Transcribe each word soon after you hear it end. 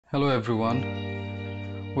Hello everyone,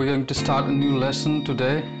 we're going to start a new lesson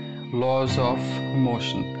today, laws of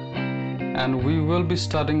motion, and we will be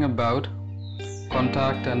studying about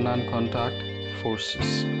contact and non-contact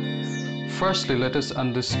forces. Firstly, let us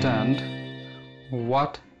understand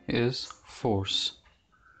what is force.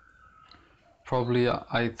 Probably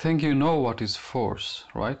I think you know what is force,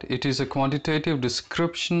 right? It is a quantitative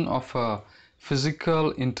description of a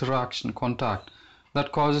physical interaction, contact,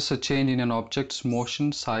 that causes a change in an object's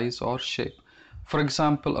motion, size or shape. For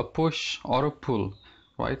example, a push or a pull,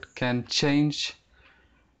 right, can change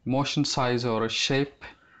motion, size or a shape,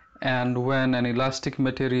 and when an elastic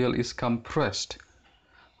material is compressed,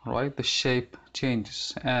 right, the shape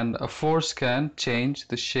changes, and a force can change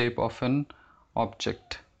the shape of an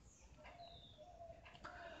object.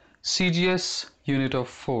 CGS unit of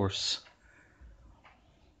force.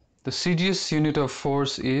 The CGS unit of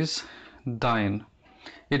force is dyne.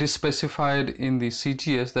 It is specified in the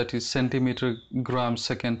CGS, that is centimeter gram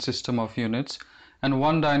second system of units, and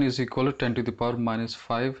 1 dyne is equal to 10 to the power minus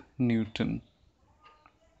 5 Newton.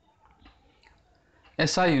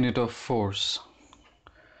 SI unit of force.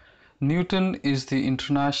 Newton is the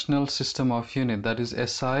international system of unit, that is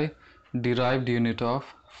SI derived unit of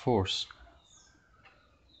force.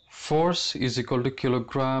 Force is equal to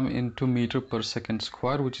kilogram into meter per second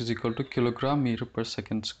square, which is equal to kilogram meter per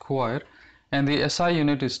second square, and the SI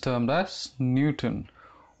unit is termed as Newton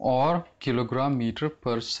or kilogram meter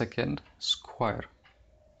per second square.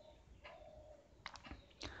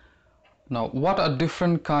 Now, what are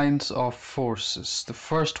different kinds of forces? The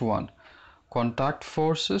first one, contact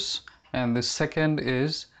forces, and the second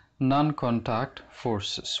is non-contact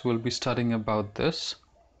forces. We'll be studying about this.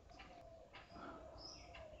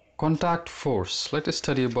 Contact force. Let us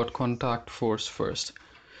study about contact force first.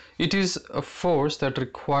 It is a force that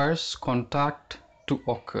requires contact to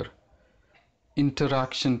occur,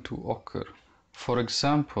 interaction to occur. For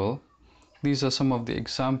example, these are some of the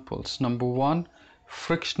examples. Number one,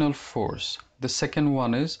 frictional force. The second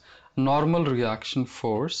one is normal reaction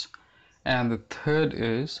force. And the third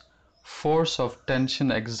is force of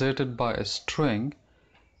tension exerted by a string.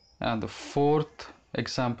 And the fourth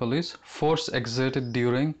example is force exerted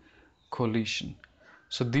during collision.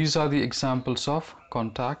 So these are the examples of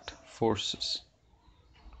contact forces.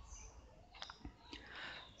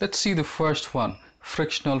 Let's see the first one,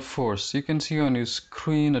 frictional force. You can see on your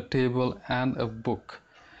screen a table and a book.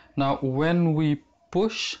 Now when we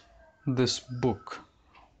push this book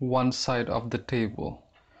one side of the table,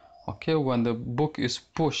 okay, when the book is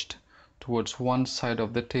pushed towards one side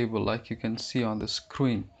of the table, like you can see on the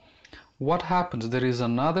screen, what happens? There is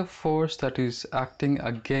another force that is acting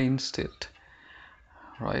against it,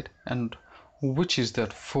 right? And which is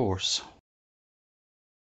that force?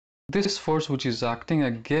 This force which is acting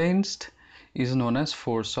against is known as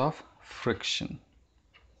force of friction.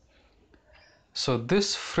 So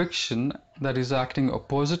this friction that is acting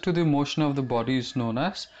opposite to the motion of the body is known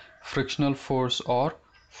as frictional force or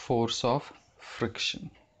force of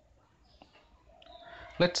friction.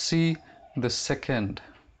 Let's see the second,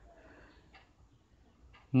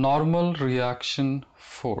 normal reaction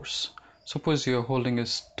force. Suppose you're holding a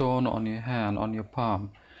stone on your hand, on your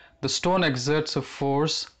palm. The stone exerts a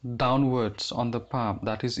force downwards on the palm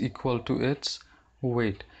that is equal to its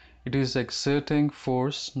weight. It is exerting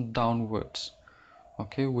force downwards,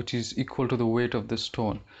 okay, which is equal to the weight of the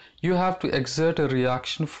stone. You have to exert a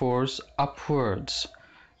reaction force upwards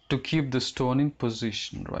to keep the stone in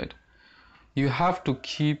position, right? You have to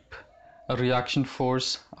keep a reaction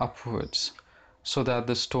force upwards so that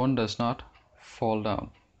the stone does not fall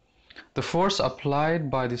down. The force applied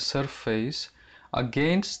by the surface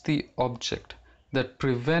against the object that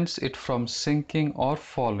prevents it from sinking or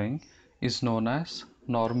falling is known as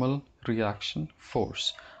normal reaction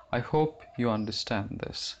force. I hope you understand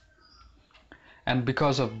this. And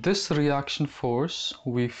because of this reaction force,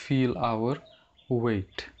 we feel our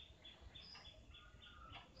weight.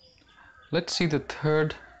 Let's see the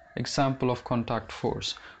third example of contact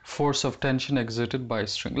force, force of tension exerted by a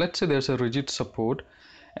string. Let's say there's a rigid support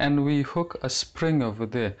and we hook a spring over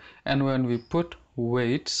there, and when we put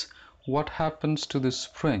weights, what happens to the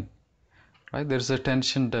spring? Right, there's a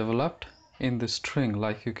tension developed in the string,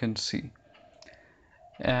 like you can see,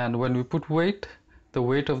 and when we put weight, the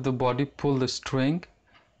weight of the body pull the string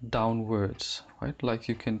downwards, right, like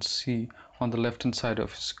you can see on the left hand side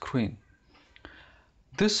of the screen.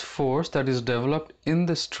 This force that is developed in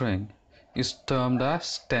the string is termed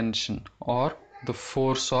as tension or the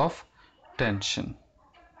force of tension.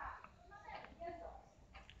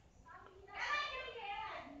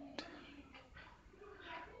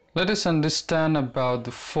 Let us understand about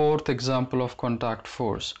the fourth example of contact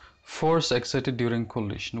force. Force exerted during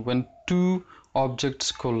collision. When two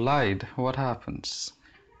objects collide, what happens?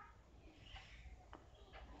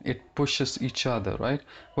 It pushes each other, right?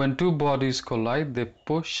 When two bodies collide, they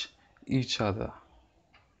push each other.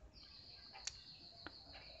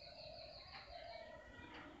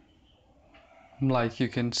 Like you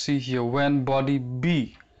can see here, when body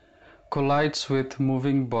B collides with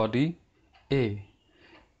moving body A,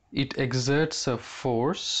 it exerts a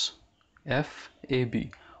force FAB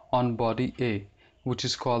on body A, which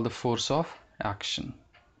is called the force of action.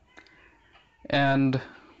 And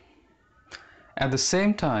at the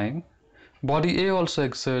same time, body A also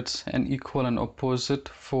exerts an equal and opposite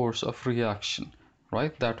force of reaction,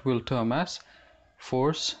 right? That will term as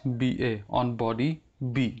force BA on body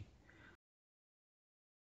B.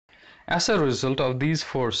 As a result of these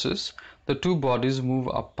forces, the two bodies move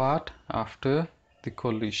apart after the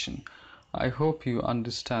collision. I hope you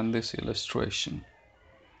understand this illustration.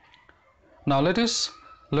 Now let us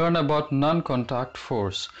learn about non-contact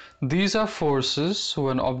force. These are forces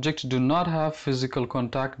when objects do not have physical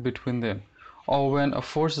contact between them, or when a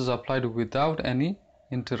force is applied without any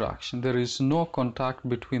interaction. There is no contact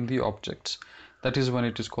between the objects. That is when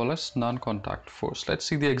it is called as non-contact force. Let's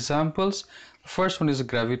see the examples. The first one is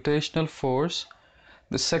gravitational force.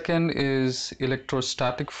 The second is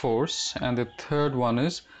electrostatic force, and the third one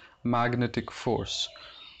is magnetic force.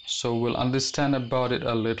 So we'll understand about it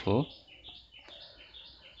a little.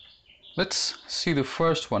 Let's see the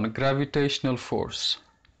first one, gravitational force.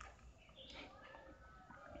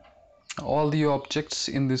 All the objects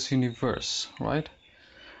in this universe, right?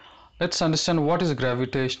 Let's understand what is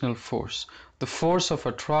gravitational force. The force of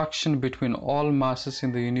attraction between all masses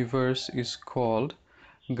in the universe is called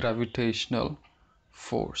gravitational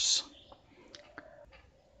force.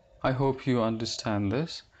 I hope you understand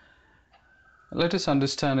this. Let us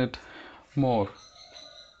understand it more.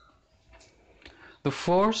 The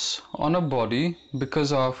force on a body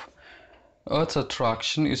because of Earth's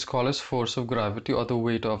attraction is called as force of gravity, or the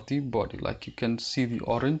weight of the body. Like you can see the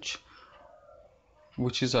orange,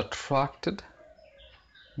 which is attracted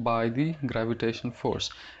by the gravitational force,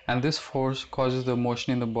 and this force causes the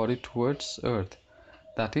motion in the body towards Earth,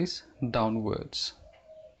 that is downwards.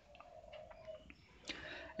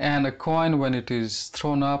 And a coin, when it is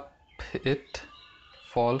thrown up, it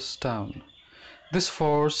falls down. This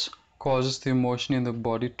force causes the motion in the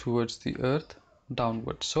body towards the Earth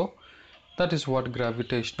downwards. So that is what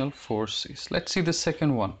gravitational force is. Let's see the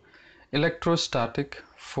second one, electrostatic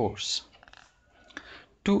force.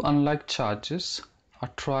 Two unlike charges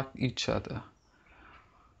attract each other.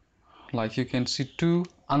 Like you can see, two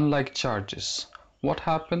unlike charges. What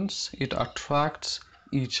happens? It attracts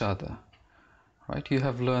each other, right? You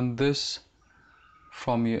have learned this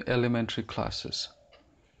from your elementary classes.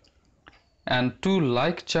 And two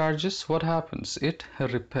like charges, what happens? It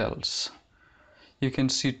repels. You can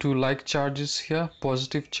see two like charges here,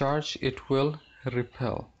 positive charge, it will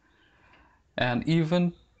repel. And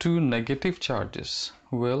even two negative charges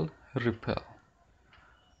will repel.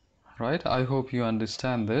 Right? I hope you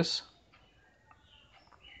understand this.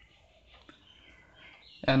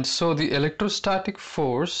 And so the electrostatic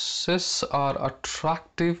forces are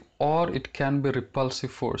attractive, or it can be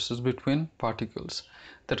repulsive forces between particles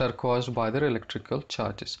that are caused by their electrical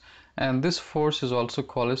charges. And this force is also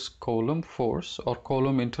called as Coulomb force or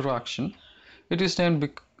Coulomb interaction. It is named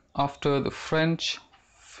after the French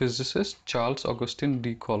physicist Charles Augustin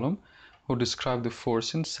de Coulomb, who described the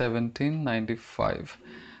force in 1795.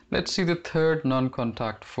 Let's see the third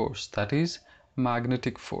non-contact force, that is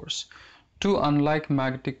magnetic force. Two unlike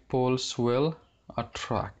magnetic poles will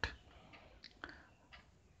attract.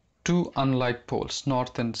 Two unlike poles,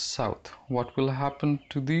 north and south. What will happen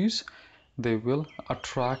to these? They will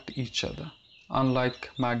attract each other. Unlike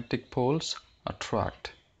magnetic poles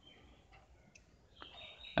attract.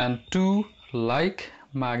 And two like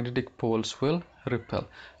magnetic poles will repel.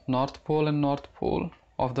 North pole and north pole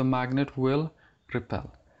of the magnet will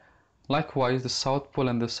repel. Likewise, the south pole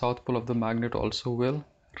and the south pole of the magnet also will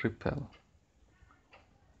repel.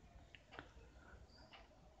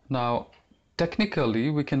 Now, technically,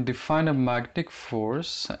 we can define a magnetic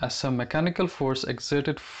force as a mechanical force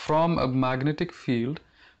exerted from a magnetic field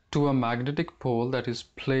to a magnetic pole that is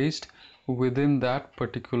placed within that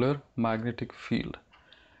particular magnetic field.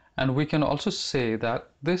 And we can also say that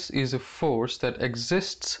this is a force that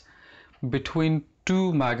exists between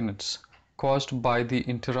two magnets caused by the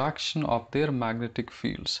interaction of their magnetic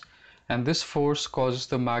fields. And this force causes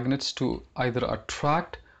the magnets to either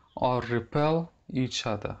attract or repel each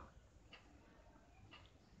other.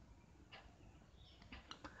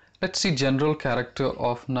 Let's see general character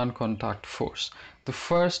of non-contact force. The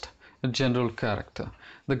first general character.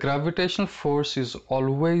 The gravitational force is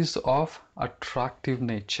always of attractive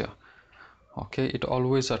nature. Okay, it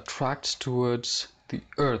always attracts towards the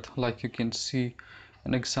earth, like you can see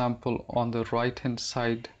an example on the right hand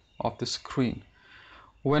side of the screen.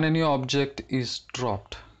 When any object is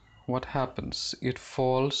dropped, what happens? It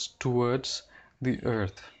falls towards the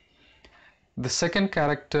earth. The second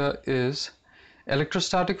character is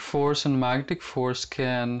electrostatic force and magnetic force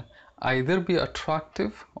can either be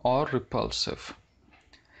attractive or repulsive.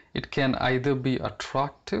 It can either be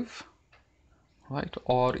attractive, right,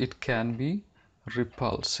 or it can be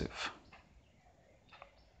repulsive.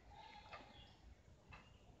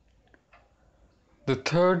 The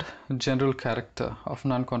third general character of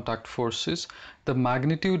non-contact forces, the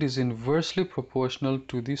magnitude is inversely proportional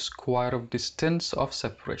to the square of distance of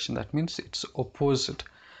separation. That means it's opposite.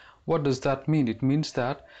 What does that mean? It means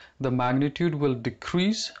that the magnitude will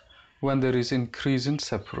decrease when there is increase in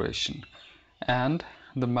separation, and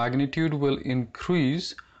the magnitude will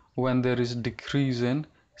increase when there is decrease in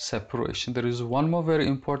separation. There is one more very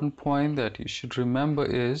important point that you should remember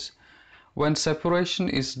is when separation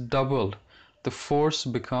is doubled, the force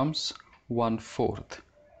becomes 1/4.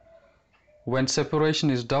 When separation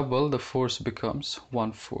is double, the force becomes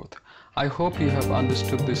 1/4. I hope you have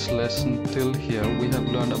understood this lesson till here. We have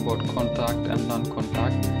learned about contact and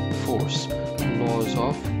non-contact force, laws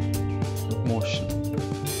of motion.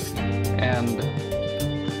 And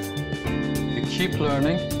you keep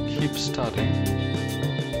learning, keep studying.